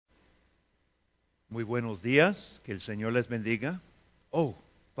Muy buenos días. Que el Señor les bendiga. Oh,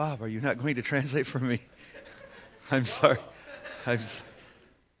 Bob, are you not going to translate for me? I'm sorry.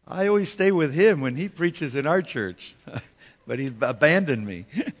 I always stay with him when he preaches in our church, but he's abandoned me.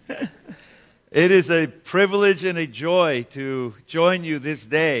 It is a privilege and a joy to join you this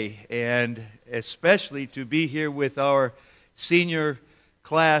day, and especially to be here with our senior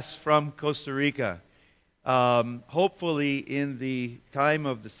class from Costa Rica. Hopefully, in the time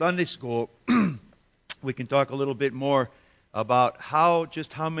of the Sunday school, we can talk a little bit more about how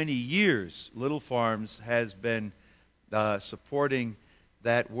many years Little Farms has been supporting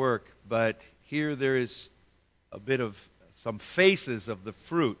that work. But here there is a bit of some faces of the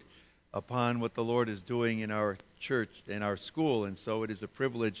fruit upon what the Lord is doing in our church, in our school. And so it is a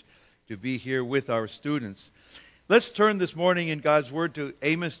privilege to be here with our students. Let's turn this morning in God's Word to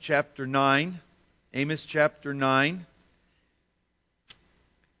Amos chapter 9. Amos chapter 9.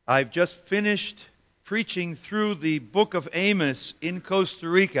 I've just finished preaching through the book of Amos in Costa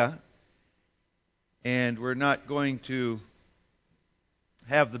Rica, and we're not going to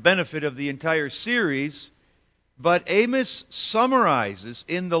have the benefit of the entire series, but Amos summarizes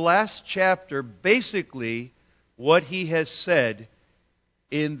in the last chapter basically what he has said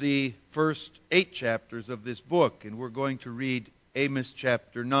in the first 8 chapters of this book, and we're going to read Amos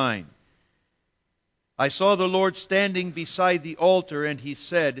chapter 9. I saw the Lord standing beside the altar, and he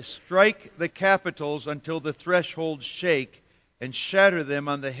said, "Strike the capitals until the thresholds shake, and shatter them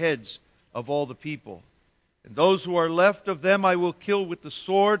on the heads of all the people. And those who are left of them I will kill with the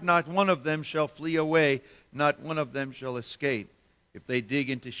sword. Not one of them shall flee away, not one of them shall escape. If they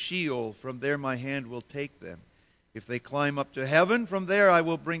dig into Sheol, from there my hand will take them. If they climb up to heaven, from there I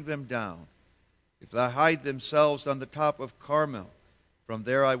will bring them down. If they hide themselves on the top of Carmel, from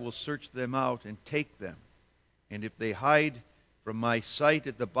there I will search them out and take them. And if they hide from my sight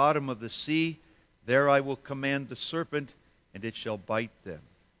at the bottom of the sea, there I will command the serpent, and it shall bite them.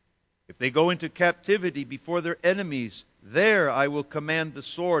 If they go into captivity before their enemies, there I will command the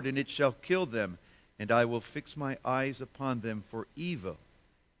sword, and it shall kill them. And I will fix my eyes upon them for evil,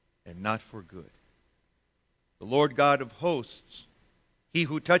 and not for good. The Lord God of hosts, he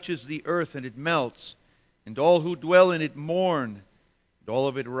who touches the earth and it melts, and all who dwell in it mourn. And all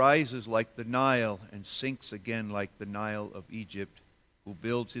of it rises like the Nile and sinks again like the Nile of Egypt, who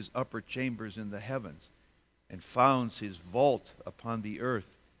builds his upper chambers in the heavens and founds his vault upon the earth,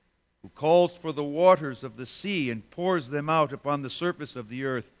 who calls for the waters of the sea and pours them out upon the surface of the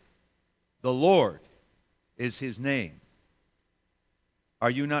earth. The Lord is his name.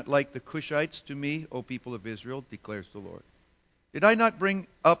 Are you not like the Cushites to me, O people of Israel, declares the Lord? Did I not bring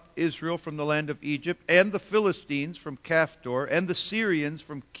up Israel from the land of Egypt, and the Philistines from Caphtor, and the Syrians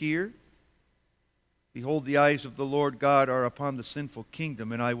from Kir? Behold, the eyes of the Lord God are upon the sinful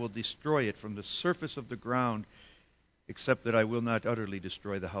kingdom, and I will destroy it from the surface of the ground, except that I will not utterly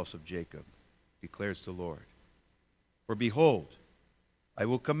destroy the house of Jacob, declares the Lord. For behold, I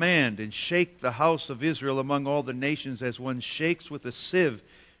will command and shake the house of Israel among all the nations as one shakes with a sieve,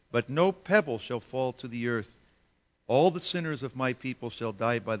 but no pebble shall fall to the earth. All the sinners of my people shall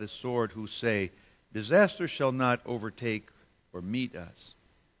die by the sword, who say, disaster shall not overtake or meet us.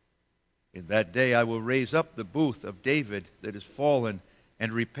 In that day I will raise up the booth of David that is fallen,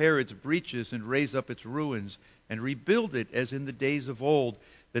 and repair its breaches, and raise up its ruins, and rebuild it as in the days of old,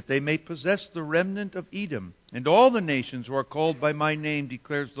 that they may possess the remnant of Edom, and all the nations who are called by my name,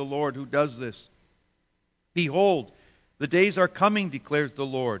 declares the Lord who does this. Behold, the days are coming, declares the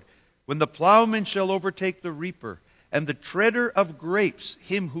Lord, when the plowman shall overtake the reaper, and the treader of grapes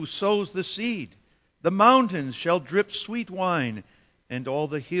him who sows the seed. The mountains shall drip sweet wine, and all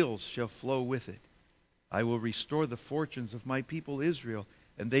the hills shall flow with it. I will restore the fortunes of my people Israel,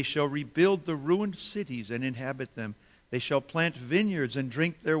 and they shall rebuild the ruined cities and inhabit them. They shall plant vineyards and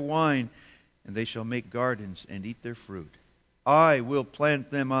drink their wine, and they shall make gardens and eat their fruit. I will plant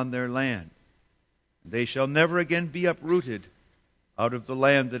them on their land. They shall never again be uprooted out of the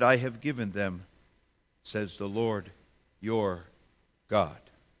land that I have given them, says the Lord your God.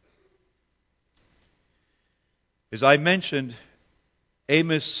 As I mentioned,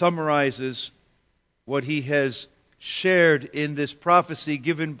 Amos summarizes what he has shared in this prophecy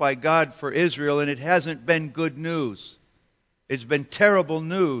given by God for Israel, and it hasn't been good news. It's been terrible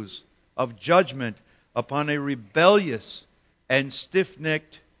news of judgment upon a rebellious and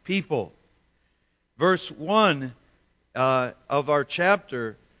stiff-necked people. Verse 1 of our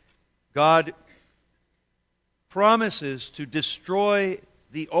chapter, God promises to destroy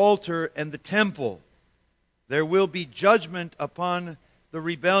the altar and the temple. There will be judgment upon the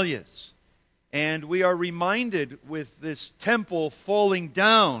rebellious. And we are reminded with this temple falling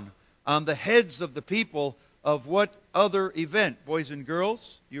down on the heads of the people of what other event? Boys and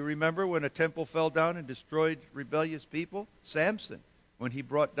girls, you remember when a temple fell down and destroyed rebellious people? Samson, when he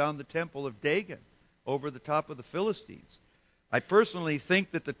brought down the temple of Dagon over the top of the Philistines. I personally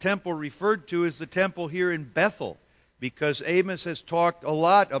think that the temple referred to is the temple here in Bethel, because Amos has talked a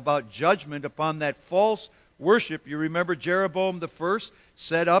lot about judgment upon that false worship. You remember Jeroboam the first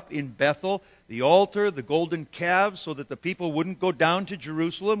set up in Bethel the altar, the golden calves, so that the people wouldn't go down to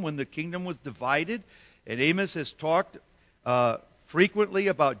Jerusalem when the kingdom was divided. And Amos has talked frequently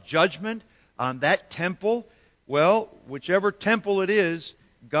about judgment on that temple. Well, whichever temple it is,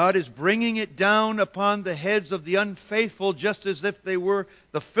 God is bringing it down upon the heads of the unfaithful, just as if they were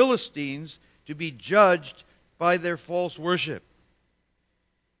the Philistines, to be judged by their false worship.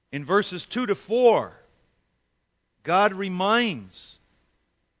 In verses 2 to 4, God reminds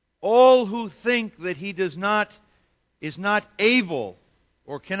all who think that He is not able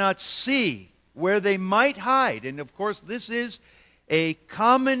or cannot see where they might hide. And of course, this is a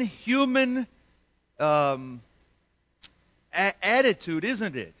common human attitude,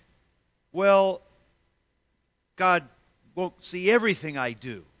 isn't it? Well, God won't see everything I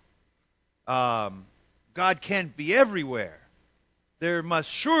do. God can't be everywhere. There must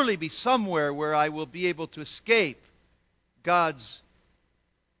surely be somewhere where I will be able to escape God's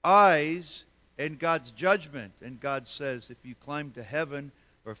eyes and God's judgment. And God says, if you climb to heaven,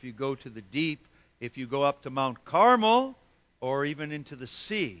 or if you go to the deep, if you go up to Mount Carmel, or even into the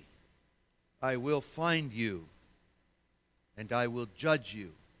sea, I will find you, and I will judge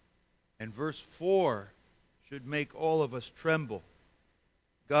you. And verse 4 should make all of us tremble.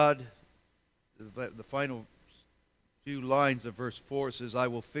 God, the final few lines of verse 4 says, I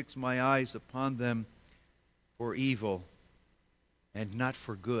will fix my eyes upon them for evil and not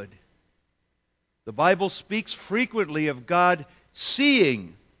for good. The Bible speaks frequently of God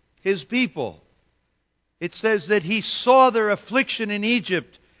seeing His people. It says that He saw their affliction in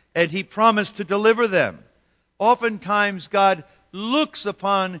Egypt and He promised to deliver them. Oftentimes God looks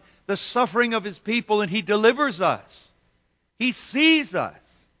upon the suffering of His people and He delivers us. He sees us.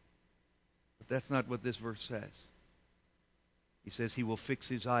 But that's not what this verse says. He says He will fix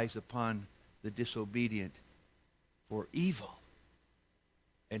His eyes upon the disobedient for evil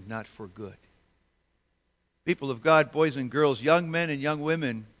and not for good. People of God, boys and girls, young men and young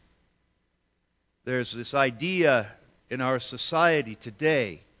women, there's this idea in our society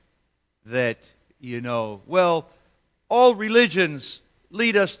today that, well, all religions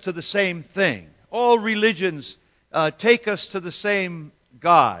lead us to the same thing. All religions take us to the same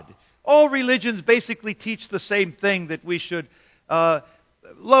God. All religions basically teach the same thing, that we should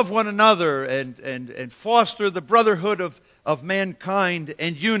love one another and foster the brotherhood of mankind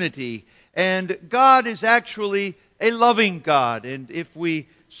and unity. And God is actually a loving God. And if we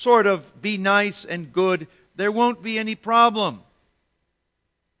sort of be nice and good, there won't be any problem.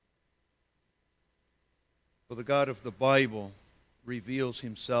 For the God of the Bible reveals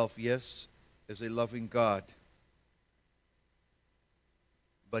Himself, yes, as a loving God,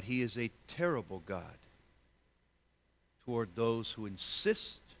 but He is a terrible God toward those who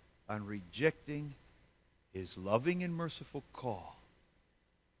insist on rejecting His loving and merciful call.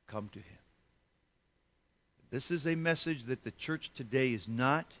 Come to Him. This is a message that the church today is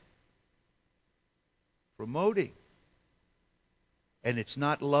not promoting. And it's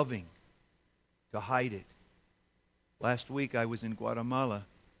not loving to hide it. Last week I was in Guatemala.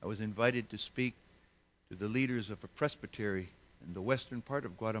 I was invited to speak to the leaders of a presbytery in the western part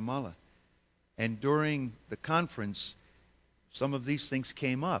of Guatemala. And during the conference, some of these things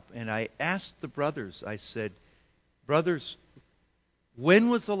came up. And I asked the brothers, I said, brothers, when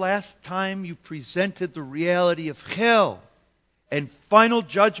was the last time you presented the reality of hell and final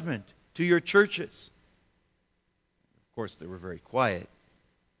judgment to your churches? Of course, they were very quiet.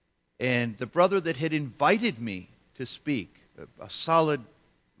 And the brother that had invited me to speak, a solid,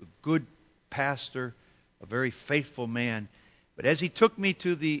 good pastor, a very faithful man, but as he took me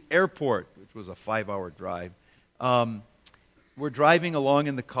to the airport, which was a 5-hour drive, we're driving along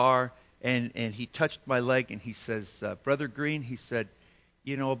in the car, and he touched my leg, and he says, Brother Green, he said,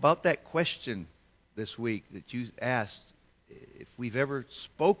 about that question this week that you asked, if we've ever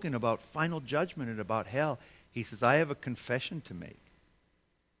spoken about final judgment and about hell, he says, I have a confession to make.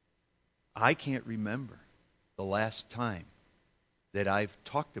 I can't remember the last time that I've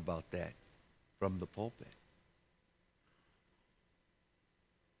talked about that from the pulpit.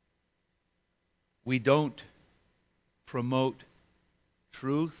 We don't promote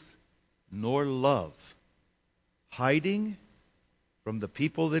truth nor love, hiding from the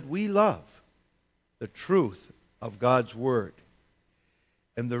people that we love the truth of God's Word.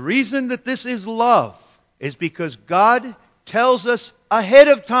 And the reason that this is love is because God tells us ahead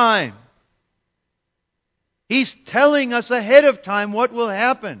of time. He's telling us ahead of time what will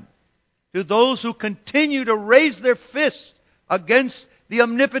happen to those who continue to raise their fists against the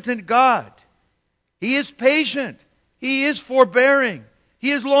omnipotent God. He is patient. He is forbearing.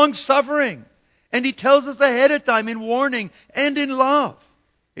 He is long-suffering. And He tells us ahead of time in warning and in love.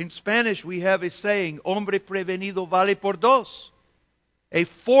 In Spanish we have a saying, hombre prevenido vale por dos. A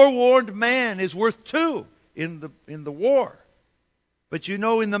forewarned man is worth two in the war. But you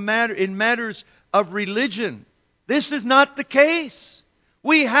know, in matters of religion, this is not the case.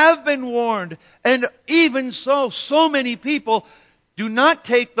 We have been warned, and even so many people do not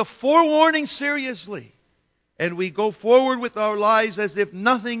take the forewarning seriously. And we go forward with our lives as if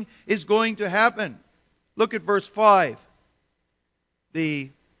nothing is going to happen. Look at verse 5. The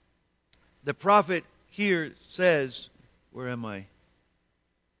prophet here says, where am I?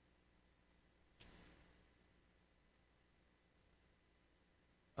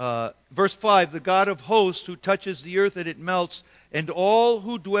 Verse 5, the God of hosts who touches the earth and it melts, and all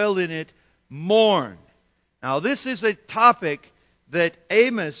who dwell in it mourn. Now this is a topic that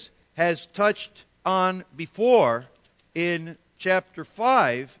Amos has touched on before. In chapter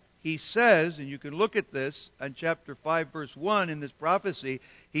 5, he says, and you can look at this in chapter 5 verse 1 in this prophecy,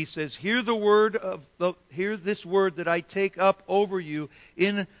 he says, hear this word that I take up over you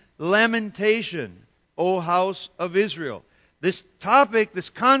in lamentation, O house of Israel. This topic,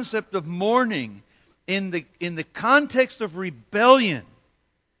 this concept of mourning in the context of rebellion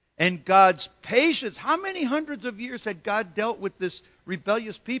and God's patience. How many hundreds of years had God dealt with this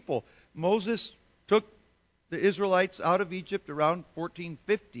rebellious people? Moses took the Israelites out of Egypt around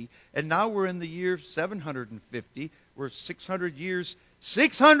 1450, and now we're in the year 750. We're 600 years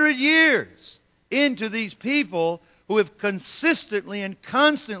into these people who have consistently and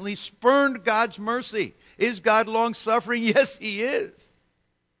constantly spurned God's mercy. Is God long-suffering? Yes, He is.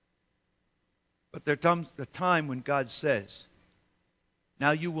 But there comes the time when God says,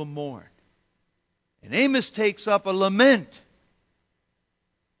 now you will mourn. And Amos takes up a lament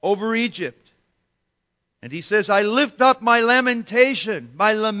over Egypt. And he says, I lift up my lamentation,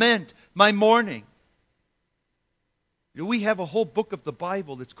 my lament, my mourning. You know, we have a whole book of the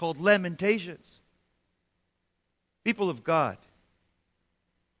Bible that's called Lamentations. People of God,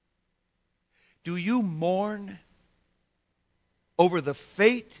 do you mourn over the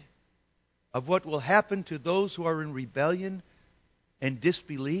fate of what will happen to those who are in rebellion and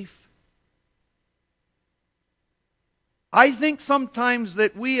disbelief? I think sometimes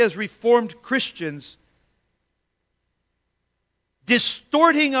that we as Reformed Christians,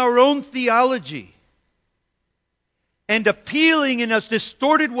 distorting our own theology and appealing in a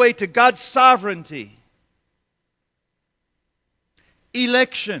distorted way to God's sovereignty,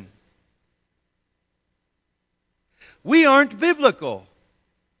 election, we aren't biblical.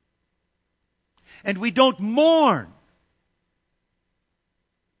 And we don't mourn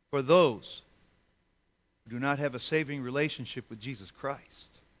for those who do not have a saving relationship with Jesus Christ.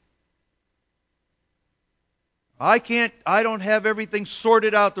 I don't have everything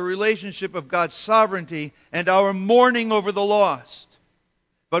sorted out, the relationship of God's sovereignty and our mourning over the lost.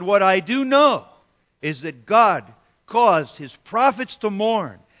 But what I do know is that God caused His prophets to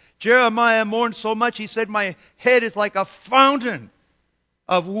mourn. Jeremiah mourned so much, he said, my head is like a fountain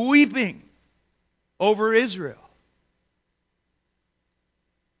of weeping over Israel.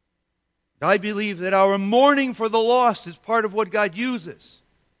 I believe that our mourning for the lost is part of what God uses,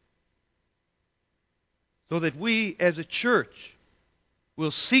 so that we as a church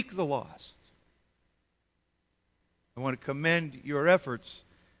will seek the lost. I want to commend your efforts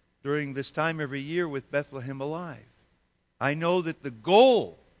during this time every year with Bethlehem Alive. I know that the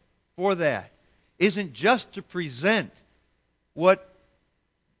goal for that isn't just to present what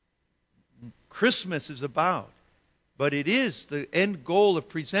Christmas is about, but it is the end goal of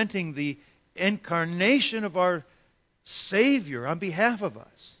presenting the incarnation of our Savior on behalf of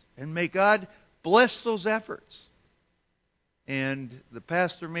us. And may God bless those efforts. And the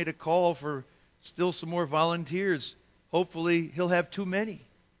pastor made a call for still some more volunteers. Hopefully he'll have too many.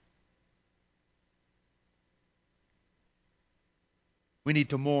 We need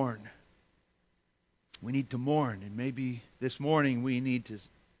to mourn. We need to mourn. And maybe this morning we need to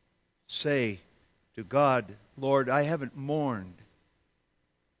say to God, Lord, I haven't mourned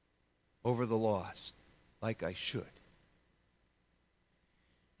over the lost like I should.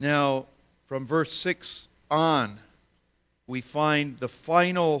 Now, from verse 6 on, we find the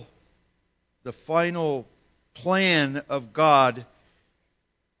final plan of God.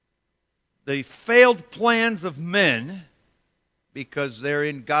 The failed plans of men because they're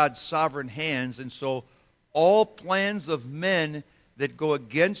in God's sovereign hands, and so all plans of men that go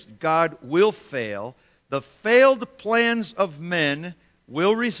against God will fail. The failed plans of men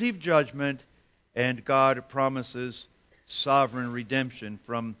will receive judgment, and God promises sovereign redemption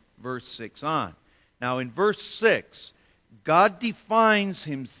from verse 6 on. Now in verse 6, God defines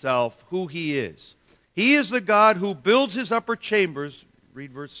himself who he is. He is the God who builds his upper chambers.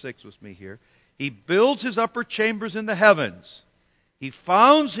 Read verse 6 with me here. He builds his upper chambers in the heavens. He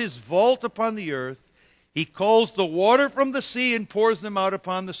founds his vault upon the earth. He calls the water from the sea and pours them out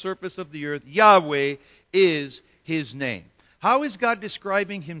upon the surface of the earth. Yahweh is his name. How is God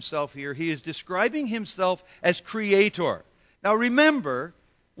describing himself here? He is describing himself as creator. Now remember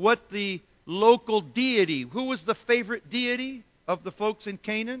what the local deity, who was the favorite deity of the folks in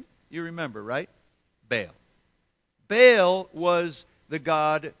Canaan? You remember, right? Baal. Baal was the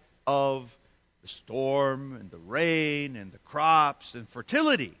god of the storm and the rain and the crops and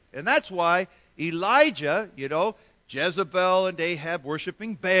fertility. And that's why Elijah, Jezebel and Ahab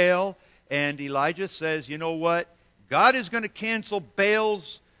worshiping Baal, and Elijah says, you know what? God is going to cancel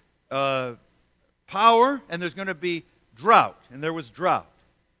Baal's power, and there's going to be drought. And there was drought.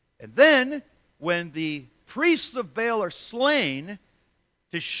 And then, when the priests of Baal are slain,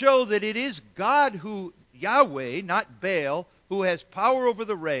 to show that it is God who, Yahweh, not Baal, who has power over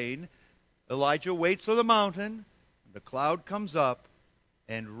the rain, Elijah waits on the mountain, the cloud comes up,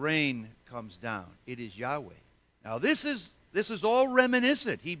 and rain comes down. It is Yahweh. Now this is all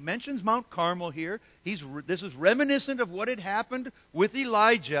reminiscent. He mentions Mount Carmel here. This is reminiscent of what had happened with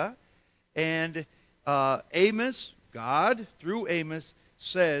Elijah. And Amos, God, through Amos,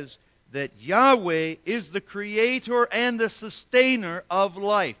 says that Yahweh is the creator and the sustainer of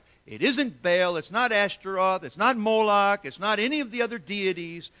life. It isn't Baal, it's not Ashtaroth, it's not Moloch, it's not any of the other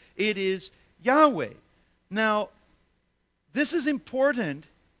deities. It is Yahweh. Now, this is important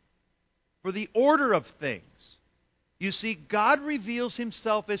for the order of things. You see, God reveals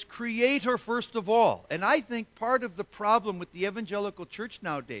himself as creator first of all. And I think part of the problem with the evangelical church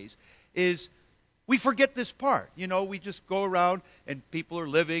nowadays is we forget this part. We just go around and people are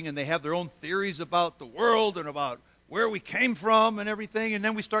living and they have their own theories about the world and about where we came from and everything. And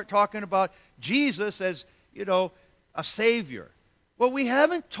then we start talking about Jesus as, a Savior. Well, we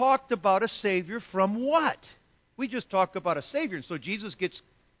haven't talked about a Savior from what? We just talk about a Savior. And so Jesus gets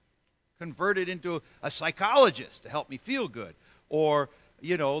converted into a psychologist to help me feel good. Or,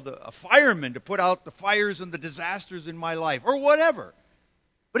 a fireman to put out the fires and the disasters in my life. Or whatever.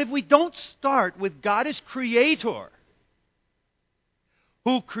 But if we don't start with God as creator,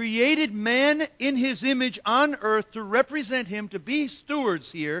 who created man in his image on earth to represent him, to be stewards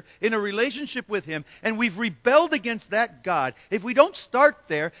here in a relationship with him, and we've rebelled against that God, if we don't start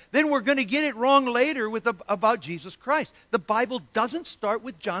there, then we're going to get it wrong later about Jesus Christ. The Bible doesn't start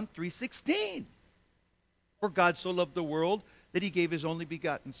with John 3:16. For God so loved the world that he gave his only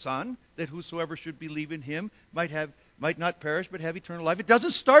begotten Son, that whosoever should believe in him might not perish but have eternal life. It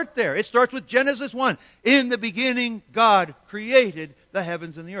doesn't start there. It starts with Genesis 1. In the beginning, God created the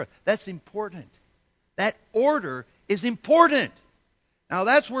heavens and the earth. That's important. That order is important. Now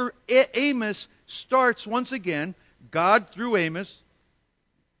that's where Amos starts once again. God through Amos.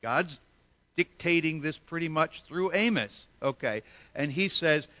 God's dictating this pretty much through Amos. Okay. And he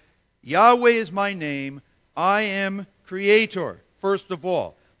says, Yahweh is my name. I am creator, first of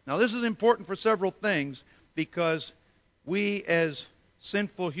all. Now this is important for several things, because we as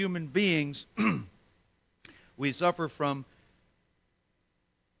sinful human beings, we suffer from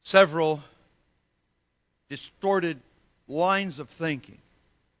several distorted lines of thinking.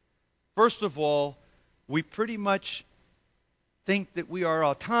 First of all, we pretty much think that we are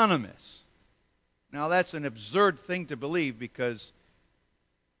autonomous. Now that's an absurd thing to believe, because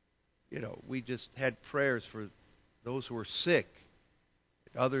we just had prayers for those who are sick,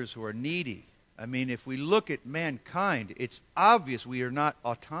 others who are needy. I mean, if we look at mankind, it's obvious we are not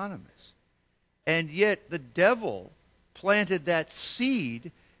autonomous. And yet the devil planted that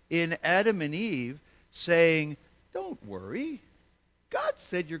seed in Adam and Eve, saying, don't worry. God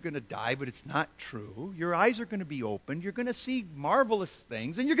said you're going to die, but it's not true. Your eyes are going to be opened. You're going to see marvelous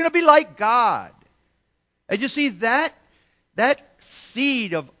things, and you're going to be like God. And you see, that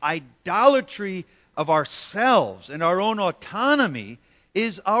seed of idolatry of ourselves and our own autonomy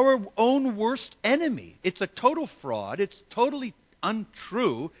is our own worst enemy. It's a total fraud. It's totally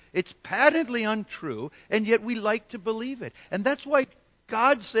untrue. It's patently untrue, and yet we like to believe it. And that's why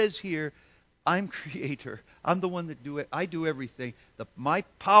God says here, I'm creator. I'm the one that do it. I do everything. My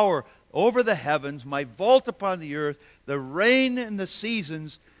power over the heavens, my vault upon the earth, the rain and the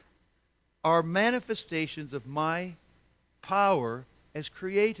seasons are manifestations of my power as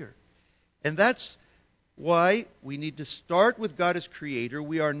creator. And that's why we need to start with God as creator.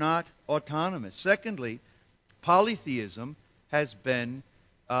 We are not autonomous. Secondly, polytheism has been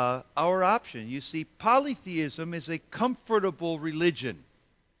our option. You see, polytheism is a comfortable religion.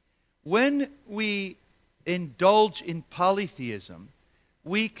 When we indulge in polytheism,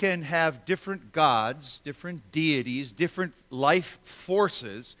 we can have different gods, different deities, different life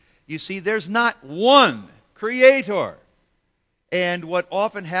forces. You see, there's not one creator. And what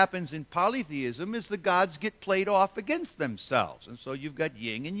often happens in polytheism is the gods get played off against themselves. And so you've got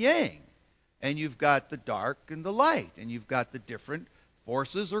yin and yang. And you've got the dark and the light. And you've got the different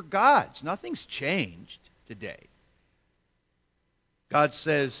forces or gods. Nothing's changed today. God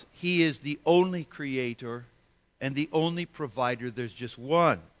says He is the only creator and the only provider. There's just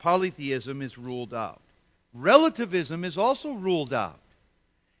one. Polytheism is ruled out. Relativism is also ruled out.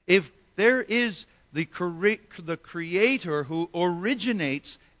 If there is the creator who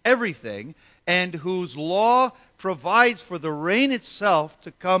originates everything and whose law provides for the rain itself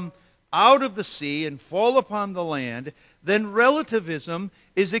to come out of the sea and fall upon the land, then relativism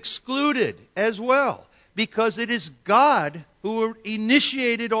is excluded as well. Because it is God who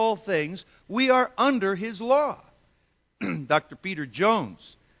initiated all things. We are under His law. Dr. Peter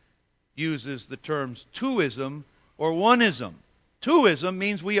Jones uses the terms twoism or oneism. Twoism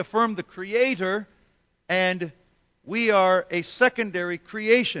means we affirm the Creator and we are a secondary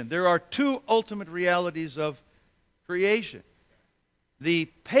creation. There are two ultimate realities of creation. The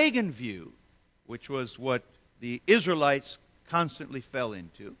pagan view, which was what the Israelites constantly fell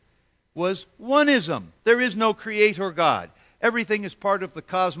into, was oneism. There is no creator God. Everything is part of the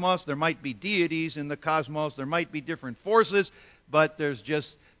cosmos. There might be deities in the cosmos. There might be different forces, but there's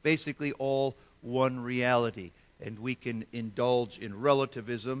just basically all one reality. And we can indulge in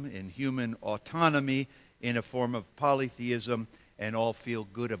relativism, in human autonomy, in a form of polytheism, and all feel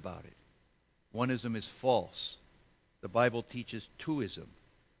good about it. Oneism is false. The Bible teaches twoism,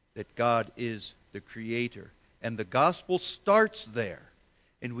 that God is the creator. And the gospel starts there.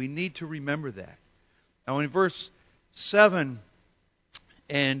 And we need to remember that. Now in verse 7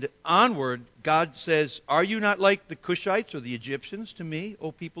 and onward, God says, "Are you not like the Cushites or the Egyptians to me,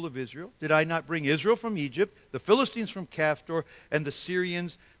 O people of Israel? Did I not bring Israel from Egypt, the Philistines from Caphtor, and the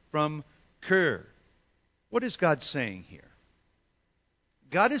Syrians from Kir?" What is God saying here?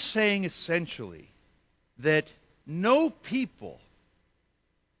 God is saying essentially that no people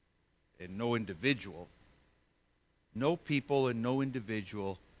and no individual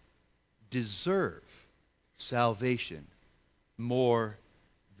deserve salvation more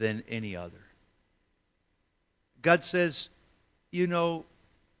than any other. God says,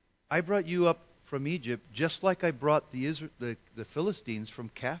 I brought you up from Egypt just like I brought the Philistines from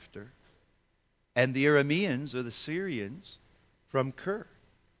Caphtor and the Arameans or the Syrians from Kir.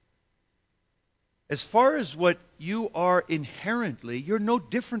 As far as what you are inherently, you're no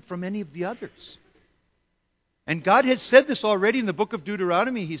different from any of the others. And God had said this already in the book of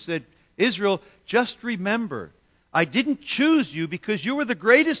Deuteronomy. He said, Israel, just remember, I didn't choose you because you were the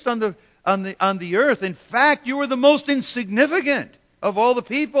greatest on the earth. In fact, you were the most insignificant of all the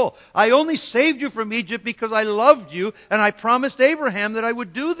people. I only saved you from Egypt because I loved you, and I promised Abraham that I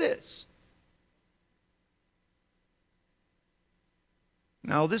would do this.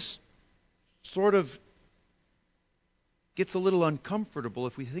 Now, this sort of gets a little uncomfortable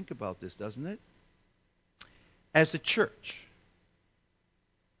if we think about this, doesn't it? As a church,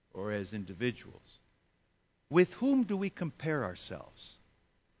 or as individuals, with whom do we compare ourselves?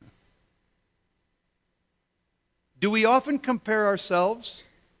 Do we often compare ourselves?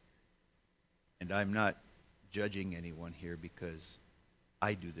 And I'm not judging anyone here because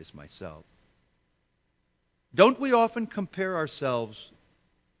I do this myself. Don't we often compare ourselves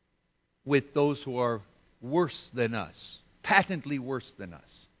with those who are worse than us, patently worse than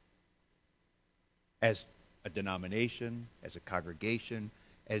us, as a denomination, as a congregation,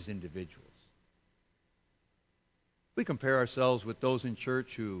 as individuals? We compare ourselves with those in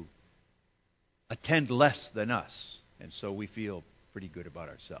church who attend less than us, and so we feel pretty good about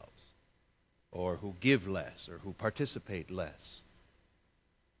ourselves, or who give less, or who participate less.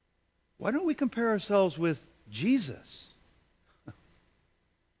 Why don't we compare ourselves with Jesus?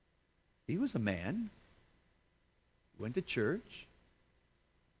 He was a man, went to church.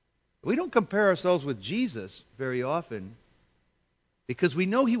 We don't compare ourselves with Jesus very often because we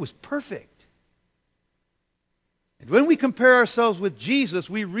know He was perfect. And when we compare ourselves with Jesus,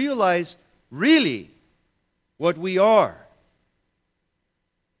 we realize really what we are.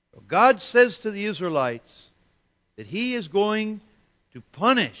 God says to the Israelites that He is going to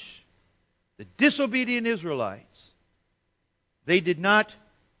punish the disobedient Israelites They did not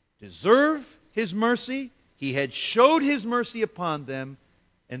deserve His mercy. He had showed His mercy upon them,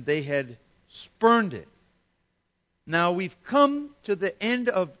 and they had spurned it. Now we've come to the end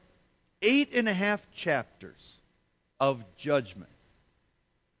of 8.5 chapters of judgment,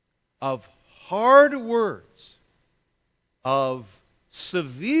 of hard words, of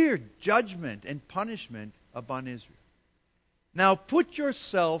severe judgment and punishment upon Israel. Now put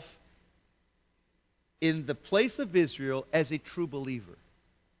yourself in the place of Israel as a true believer.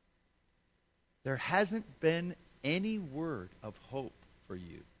 There hasn't been any word of hope for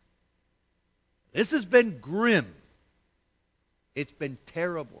you. This has been grim. It's been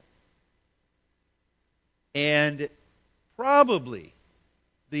terrible. And probably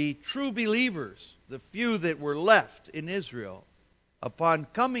the true believers, the few that were left in Israel, upon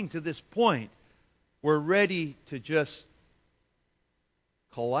coming to this point, were ready to just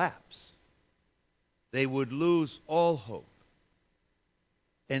collapse. They would lose all hope.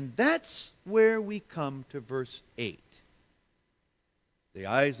 And that's where we come to verse 8. The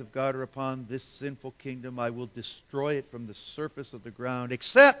eyes of God are upon this sinful kingdom. I will destroy it from the surface of the ground,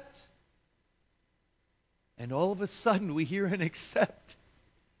 except. And all of a sudden we hear an except.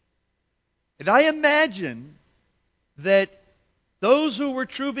 And I imagine that those who were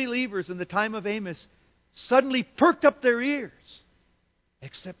true believers in the time of Amos suddenly perked up their ears.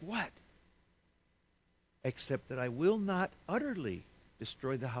 Except what? Except that I will not utterly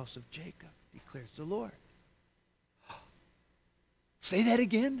destroy the house of Jacob, declares the Lord. Say that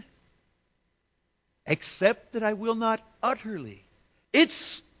again. Except that I will not utterly.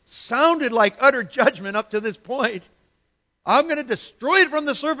 It's sounded like utter judgment up to this point. I'm going to destroy it from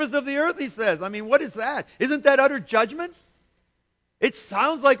the surface of the earth, he says. I mean, what is that? Isn't that utter judgment? It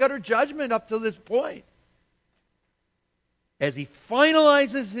sounds like utter judgment up to this point. As he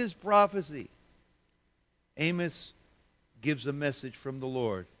finalizes his prophecy, Amos gives a message from the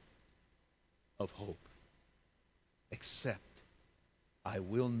Lord of hope. Except I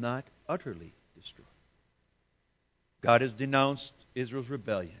will not utterly destroy. God has denounced Israel's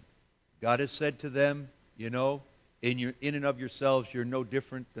rebellion. God has said to them, you know, in and of yourselves, you're no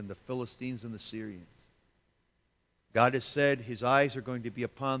different than the Philistines and the Syrians. God has said His eyes are going to be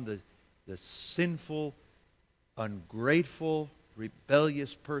upon the sinful, ungrateful,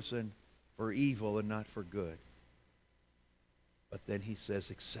 rebellious person for evil and not for good. But then He says,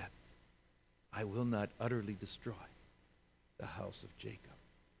 except I will not utterly destroy the house of Jacob.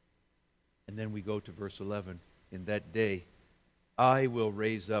 And then we go to verse 11. In that day, I will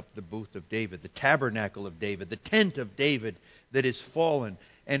raise up the booth of David, the tabernacle of David, the tent of David that is fallen,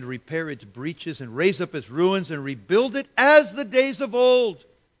 and repair its breaches, and raise up its ruins, and rebuild it as the days of old.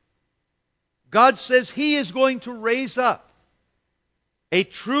 God says He is going to raise up a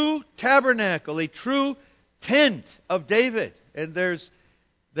true tabernacle, a true tent of David. And there's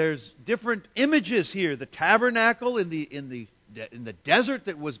different images here. The tabernacle in the desert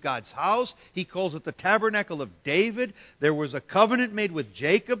that was God's house. He calls it the tabernacle of David. There was a covenant made with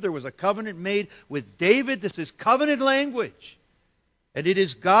Jacob. There was a covenant made with David. This is covenant language. And it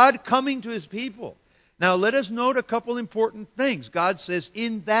is God coming to His people. Now let us note a couple important things. God says,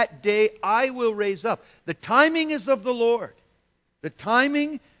 in that day I will raise up. The timing is of the Lord. The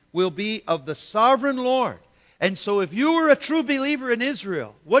timing will be of the sovereign Lord. And so if you were a true believer in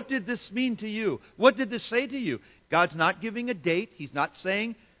Israel, what did this mean to you? What did this say to you? God's not giving a date. He's not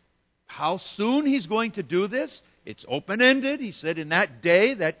saying how soon He's going to do this. It's open-ended. He said in that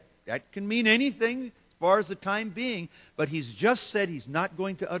day, that can mean anything as far as the time being. But He's just said He's not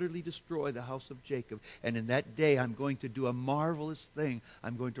going to utterly destroy the house of Jacob. And in that day, I'm going to do a marvelous thing.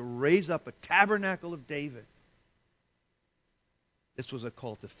 I'm going to raise up a tabernacle of David. This was a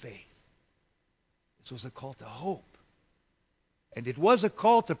call to faith. This was a call to hope. And it was a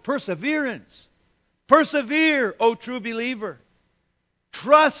call to perseverance. Persevere, O true believer.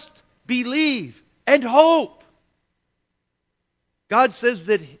 Trust, believe, and hope. God says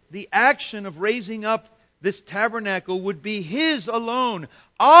that the action of raising up this tabernacle would be His alone.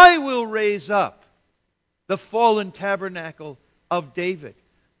 I will raise up the fallen tabernacle of David.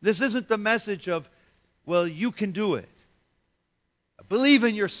 This isn't the message of, well, you can do it. Believe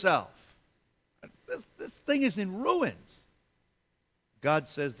in yourself. This thing is in ruins. God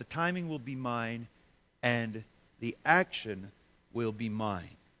says the timing will be mine and the action will be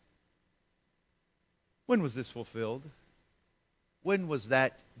mine. When was this fulfilled? When was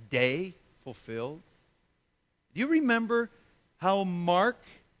that day fulfilled? Do you remember how Mark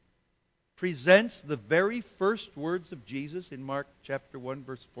presents the very first words of Jesus in Mark chapter 1,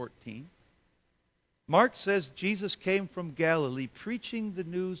 verse 14? Mark says Jesus came from Galilee preaching the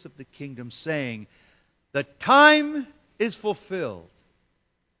news of the kingdom, saying, the time is fulfilled.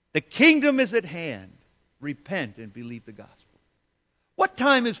 The kingdom is at hand. Repent and believe the gospel. What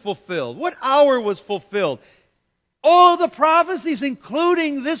time is fulfilled? What hour was fulfilled? All the prophecies,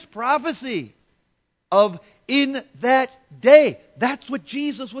 including this prophecy of in that day. That's what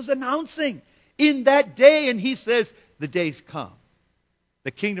Jesus was announcing. In that day, and he says, the day's come.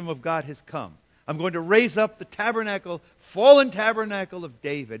 The kingdom of God has come. I'm going to raise up the tabernacle, fallen tabernacle of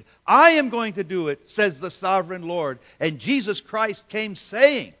David. I am going to do it, says the sovereign Lord. And Jesus Christ came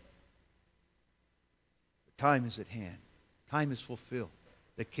saying, the time is at hand. Time is fulfilled.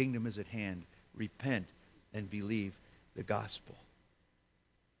 The kingdom is at hand. Repent and believe the gospel.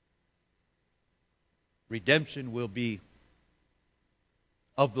 Redemption will be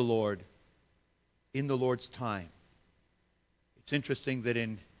of the Lord in the Lord's time. It's interesting that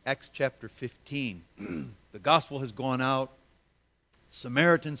in Acts chapter 15, the gospel has gone out.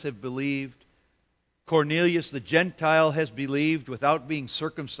 Samaritans have believed. Cornelius the Gentile has believed without being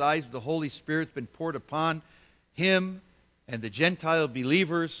circumcised. The Holy Spirit's been poured upon him and the Gentile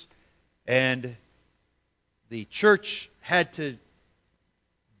believers. And the church had to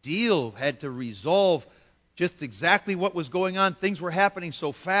resolve just exactly what was going on. Things were happening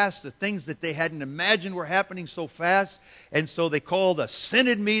so fast. The things that they hadn't imagined were happening so fast. And so they called a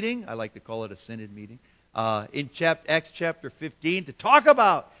synod meeting. I like to call it a synod meeting. In Acts chapter 15 to talk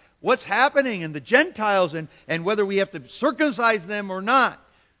about what's happening in the Gentiles and whether we have to circumcise them or not.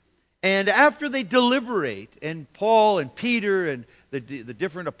 And after they deliberate, and Paul and Peter and the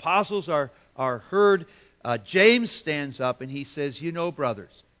different apostles are heard, James stands up and he says, you know,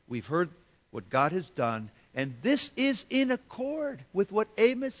 brothers, we've heard what God has done, and this is in accord with what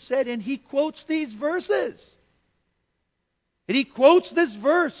Amos said. And he quotes these verses. And he quotes this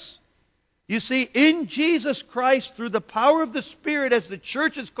verse. You see, in Jesus Christ, through the power of the Spirit, as the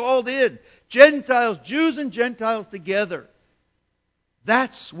church is called in, Gentiles, Jews and Gentiles together.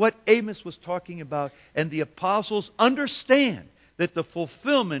 That's what Amos was talking about. And the apostles understand that the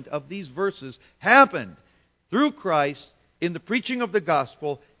fulfillment of these verses happened through Christ in the preaching of the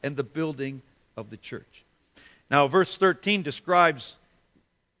gospel and the building of the church. Now, verse 13 describes,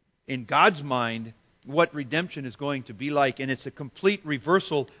 in God's mind, what redemption is going to be like, and it's a complete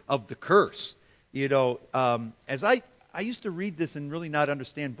reversal of the curse. You know, as I used to read this and really not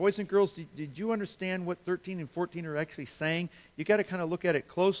understand. Boys and girls, did you understand what 13 and 14 are actually saying? You got to kind of look at it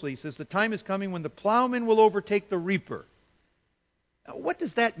closely. He says, the time is coming when the plowman will overtake the reaper. Now, what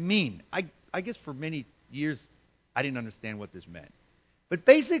does that mean? I guess for many years I didn't understand what this meant. But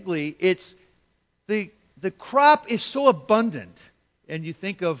basically, it's the crop is so abundant, and you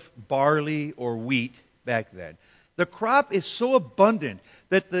think of barley or wheat back then. The crop is so abundant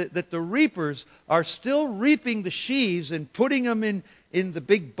that the reapers are still reaping the sheaves and putting them in the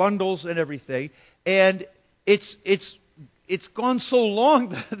big bundles and everything. And it's gone so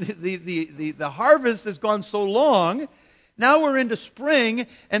long, the harvest has gone so long. Now we're into spring,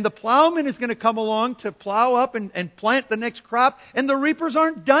 and the plowman is going to come along to plow up and plant the next crop, and the reapers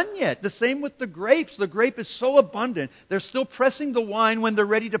aren't done yet. The same with the grapes. The grape is so abundant, they're still pressing the wine when they're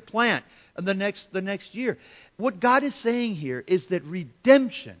ready to plant the next year. What God is saying here is that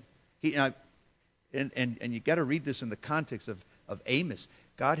redemption, and you got to read this in the context of Amos.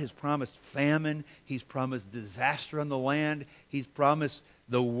 God has promised famine. He's promised disaster on the land. He's promised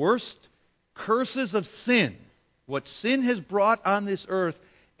the worst curses of sin. What sin has brought on this earth,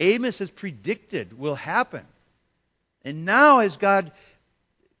 Amos has predicted will happen. And now as God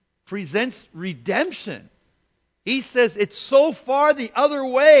presents redemption, he says it's so far the other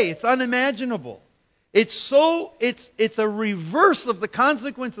way, it's unimaginable. It's a reverse of the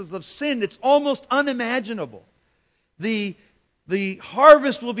consequences of sin. It's almost unimaginable. The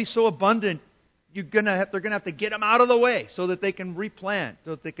harvest will be so abundant, they're going to have to get them out of the way so that they can replant,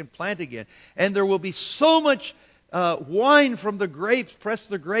 so that they can plant again. And there will be so much wine from the grapes, press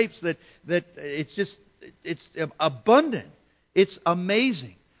the grapes, that it's abundant. It's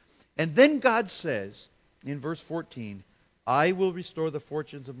amazing. And then God says in verse 14, I will restore the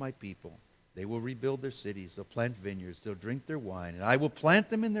fortunes of my people. They will rebuild their cities. They'll plant vineyards. They'll drink their wine. And I will plant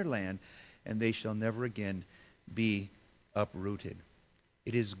them in their land, and they shall never again be uprooted.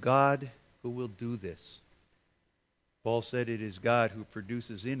 It is God who will do this. Paul said it is God who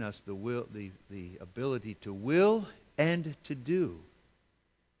produces in us the will, the ability to will and to do.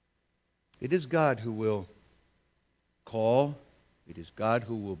 It is God who will call. It is God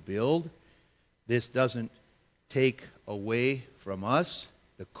who will build. This doesn't take away from us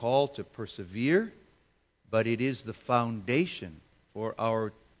the call to persevere, but it is the foundation for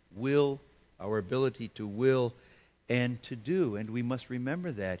our will, our ability to will and to do. And we must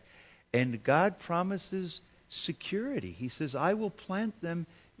remember that. And God promises security. He says, I will plant them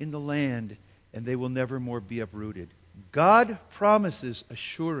in the land, and they will never more be uprooted. God promises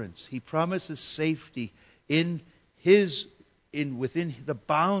assurance. He promises safety within the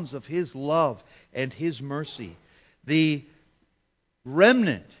bounds of His love and His mercy. The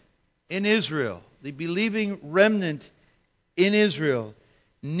remnant in Israel, the believing remnant in Israel,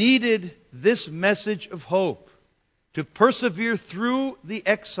 needed this message of hope to persevere through the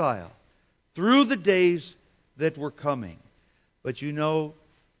exile, through the days that were coming. But you know,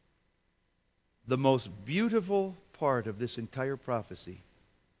 the most beautiful part of this entire prophecy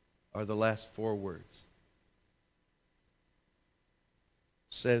are the last 4 words.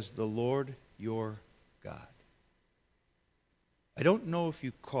 Says the Lord your God. I don't know if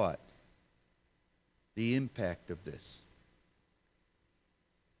you caught the impact of this.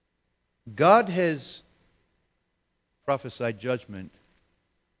 God has prophesied judgment.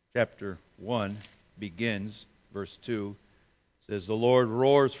 Chapter 1 begins, verse 2, says, the Lord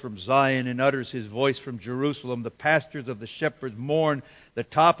roars from Zion and utters His voice from Jerusalem. The pastures of the shepherds mourn, the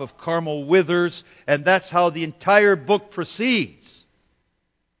top of Carmel withers, and that's how the entire book proceeds.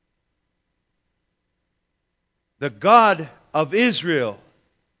 The God of Israel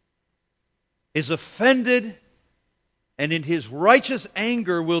is offended, and in His righteous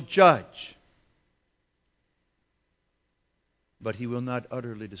anger will judge. But He will not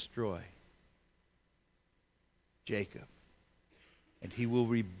utterly destroy Jacob. And He will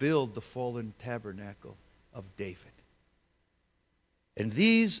rebuild the fallen tabernacle of David. And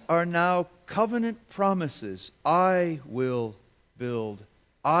these are now covenant promises. I will build.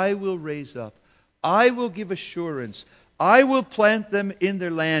 I will raise up. I will give assurance. I will plant them in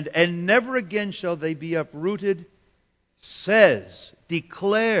their land, and never again shall they be uprooted,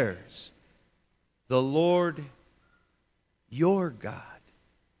 declares the Lord your God.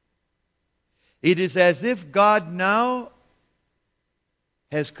 It is as if God now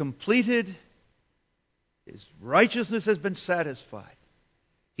has completed, His righteousness has been satisfied.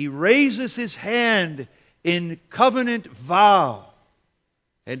 He raises His hand in covenant vow,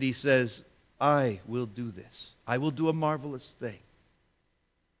 and He says, I will do this. I will do a marvelous thing.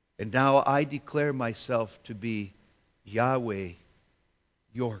 And now I declare myself to be Yahweh,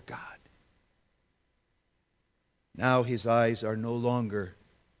 your God. Now His eyes are no longer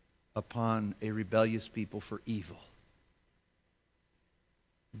upon a rebellious people for evil.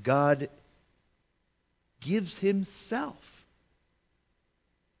 God gives Himself.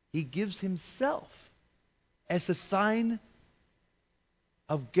 He gives Himself as a sign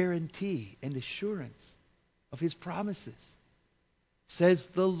of guarantee and assurance of His promises. Says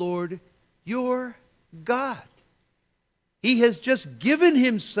the Lord your God. He has just given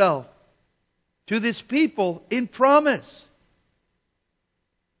Himself to this people in promise.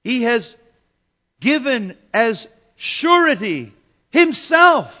 He has given as surety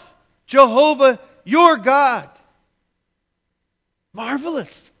Himself, Jehovah your God.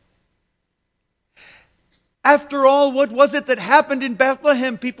 Marvelous. After all, what was it that happened in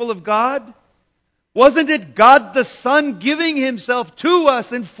Bethlehem, people of God? Wasn't it God the Son giving Himself to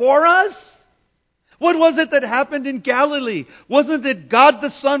us and for us? What was it that happened in Galilee? Wasn't it God the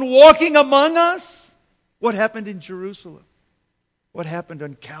Son walking among us? What happened in Jerusalem? What happened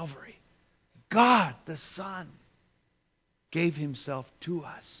on Calvary? God the Son gave Himself to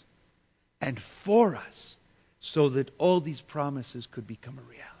us and for us so that all these promises could become a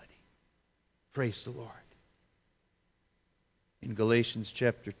reality. Praise the Lord. In Galatians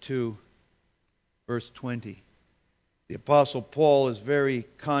chapter 2, verse 20, the Apostle Paul is very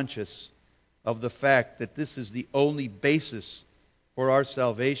conscious of the fact that this is the only basis for our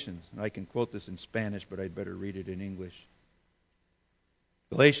salvation. And I can quote this in Spanish, but I'd better read it in English.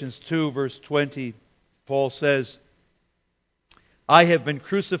 Galatians 2, verse 20, Paul says, I have been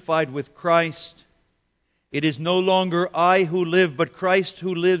crucified with Christ. It is no longer I who live, but Christ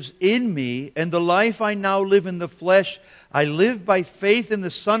who lives in me. And the life I now live in the flesh, I live by faith in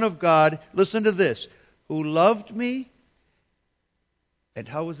the Son of God. Listen to this. Who loved me. And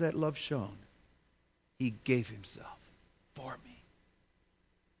how was that love shown? He gave Himself for me.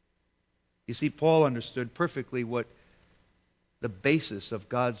 You see, Paul understood perfectly what the basis of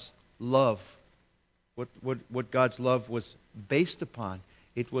God's love, what God's love was based upon.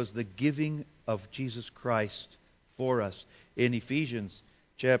 It was the giving of Jesus Christ for us. In Ephesians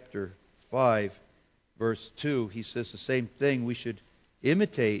chapter 5, verse 2, he says the same thing. We should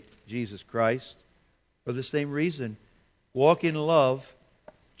imitate Jesus Christ for the same reason. Walk in love,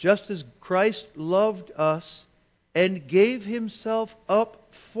 just as Christ loved us and gave Himself up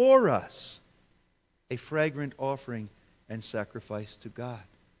for us, a fragrant offering and sacrifice to God.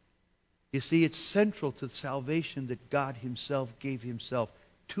 You see, it's central to salvation that God Himself gave Himself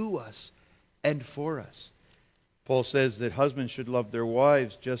to us and for us. Paul says that husbands should love their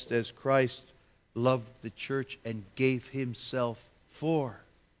wives just as Christ loved the church and gave Himself for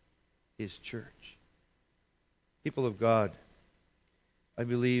His church. People of God, I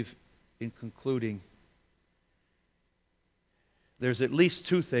believe, in concluding, there's at least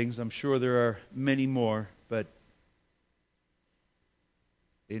two things. I'm sure there are many more, but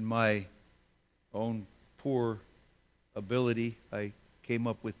in my own poor ability, I came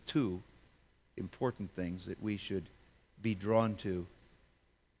up with two important things that we should be drawn to.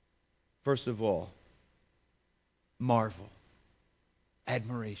 First of all, marvel,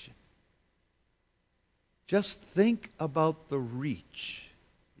 admiration. Just think about the reach,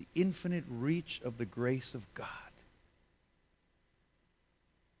 the infinite reach of the grace of God.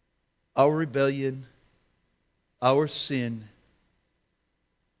 Our rebellion, our sin,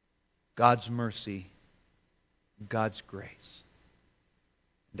 God's mercy, God's grace.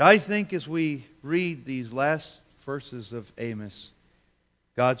 And I think as we read these last verses of Amos,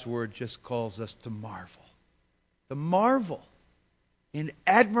 God's Word just calls us to marvel. To marvel in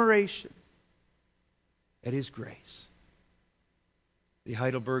admiration at His grace. The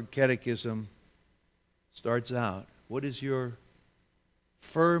Heidelberg Catechism starts out, what is your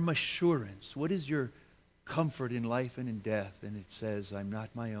firm assurance? What is your comfort in life and in death? And it says, I'm not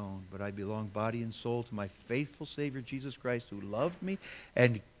my own, but I belong body and soul to my faithful Savior Jesus Christ, who loved me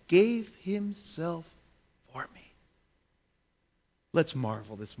and gave Himself for me. Let's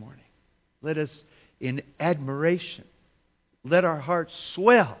marvel this morning. Let us, in admiration, let our hearts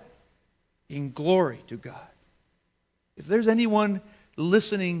swell in glory to God. If there's anyone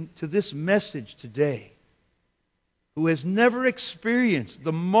listening to this message today who has never experienced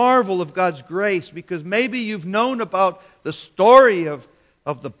the marvel of God's grace, because maybe you've known about the story of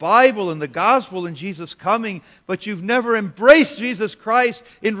the Bible and the gospel and Jesus coming, but you've never embraced Jesus Christ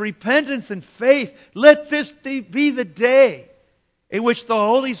in repentance and faith, let this be the day in which the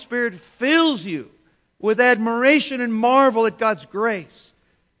Holy Spirit fills you with admiration and marvel at God's grace,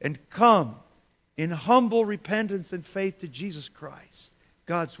 and come in humble repentance and faith to Jesus Christ.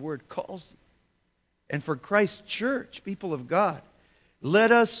 God's Word calls you. And for Christ's church, people of God,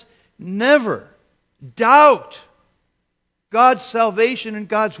 let us never doubt God's salvation and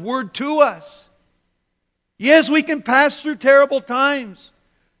God's Word to us. Yes, we can pass through terrible times.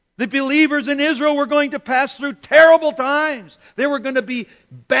 The believers in Israel were going to pass through terrible times. They were going to be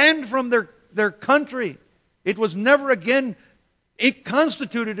banned from their country. It was never again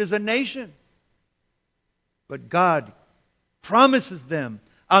constituted as a nation. But God promises them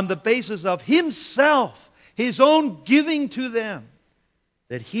on the basis of Himself, His own giving to them,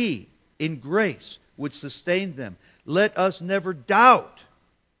 that He, in grace, would sustain them. Let us never doubt.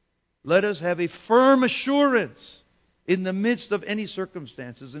 Let us have a firm assurance in the midst of any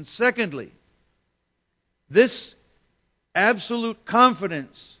circumstances. And secondly, this absolute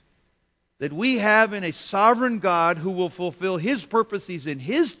confidence that we have in a sovereign God who will fulfill His purposes in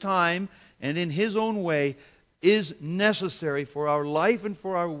His time and in His own way is necessary for our life and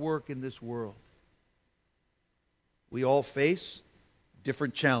for our work in this world. We all face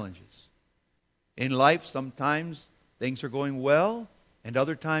different challenges. In life, sometimes things are going well, and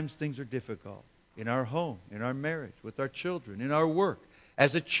other times things are difficult. In our home, in our marriage, with our children, in our work,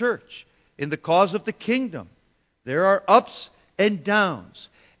 as a church, in the cause of the kingdom, there are ups and downs.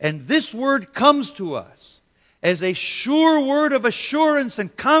 And this word comes to us as a sure word of assurance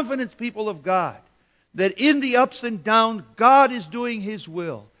and confidence, people of God, that in the ups and downs, God is doing His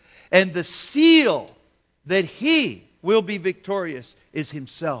will. And the seal that He will be victorious is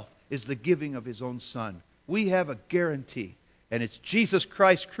Himself, is the giving of His own Son. We have a guarantee. And it's Jesus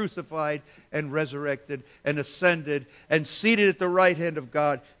Christ crucified and resurrected and ascended and seated at the right hand of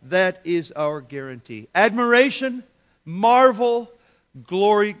God. That is our guarantee. Admiration, marvel,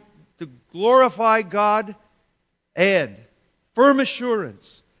 glory, to glorify God, and firm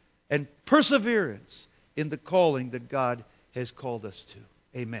assurance and perseverance in the calling that God has called us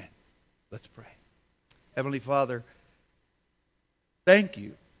to. Amen. Let's pray. Heavenly Father, thank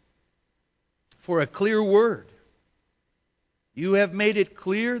You for a clear word. You have made it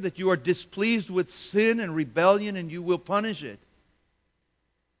clear that You are displeased with sin and rebellion, and You will punish it.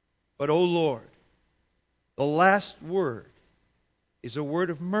 But, O Lord, the last word is a word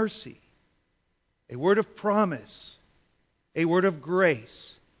of mercy, a word of promise, a word of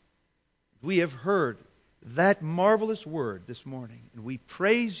grace. We have heard that marvelous word this morning, and we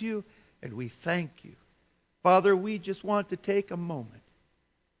praise You and we thank You. Father, we just want to take a moment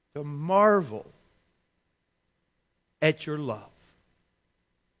to marvel at Your love,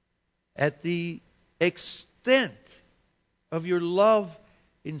 at the extent of your love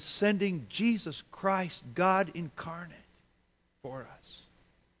in sending Jesus Christ, God incarnate, for us.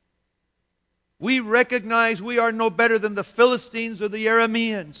 We recognize we are no better than the Philistines or the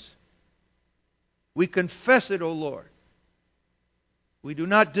Arameans. We confess it, O Lord. We do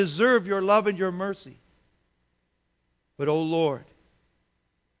not deserve your love and your mercy. But, O Lord,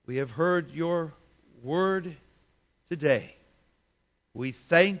 we have heard your word today. We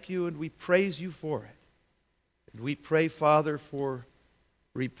thank you and we praise you for it. And we pray, Father, for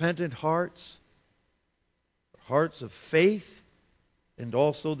repentant hearts, hearts of faith, and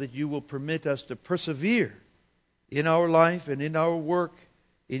also that you will permit us to persevere in our life and in our work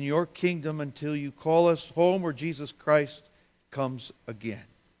in your kingdom until you call us home or Jesus Christ comes again.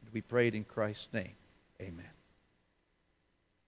 We pray it in Christ's name. Amen.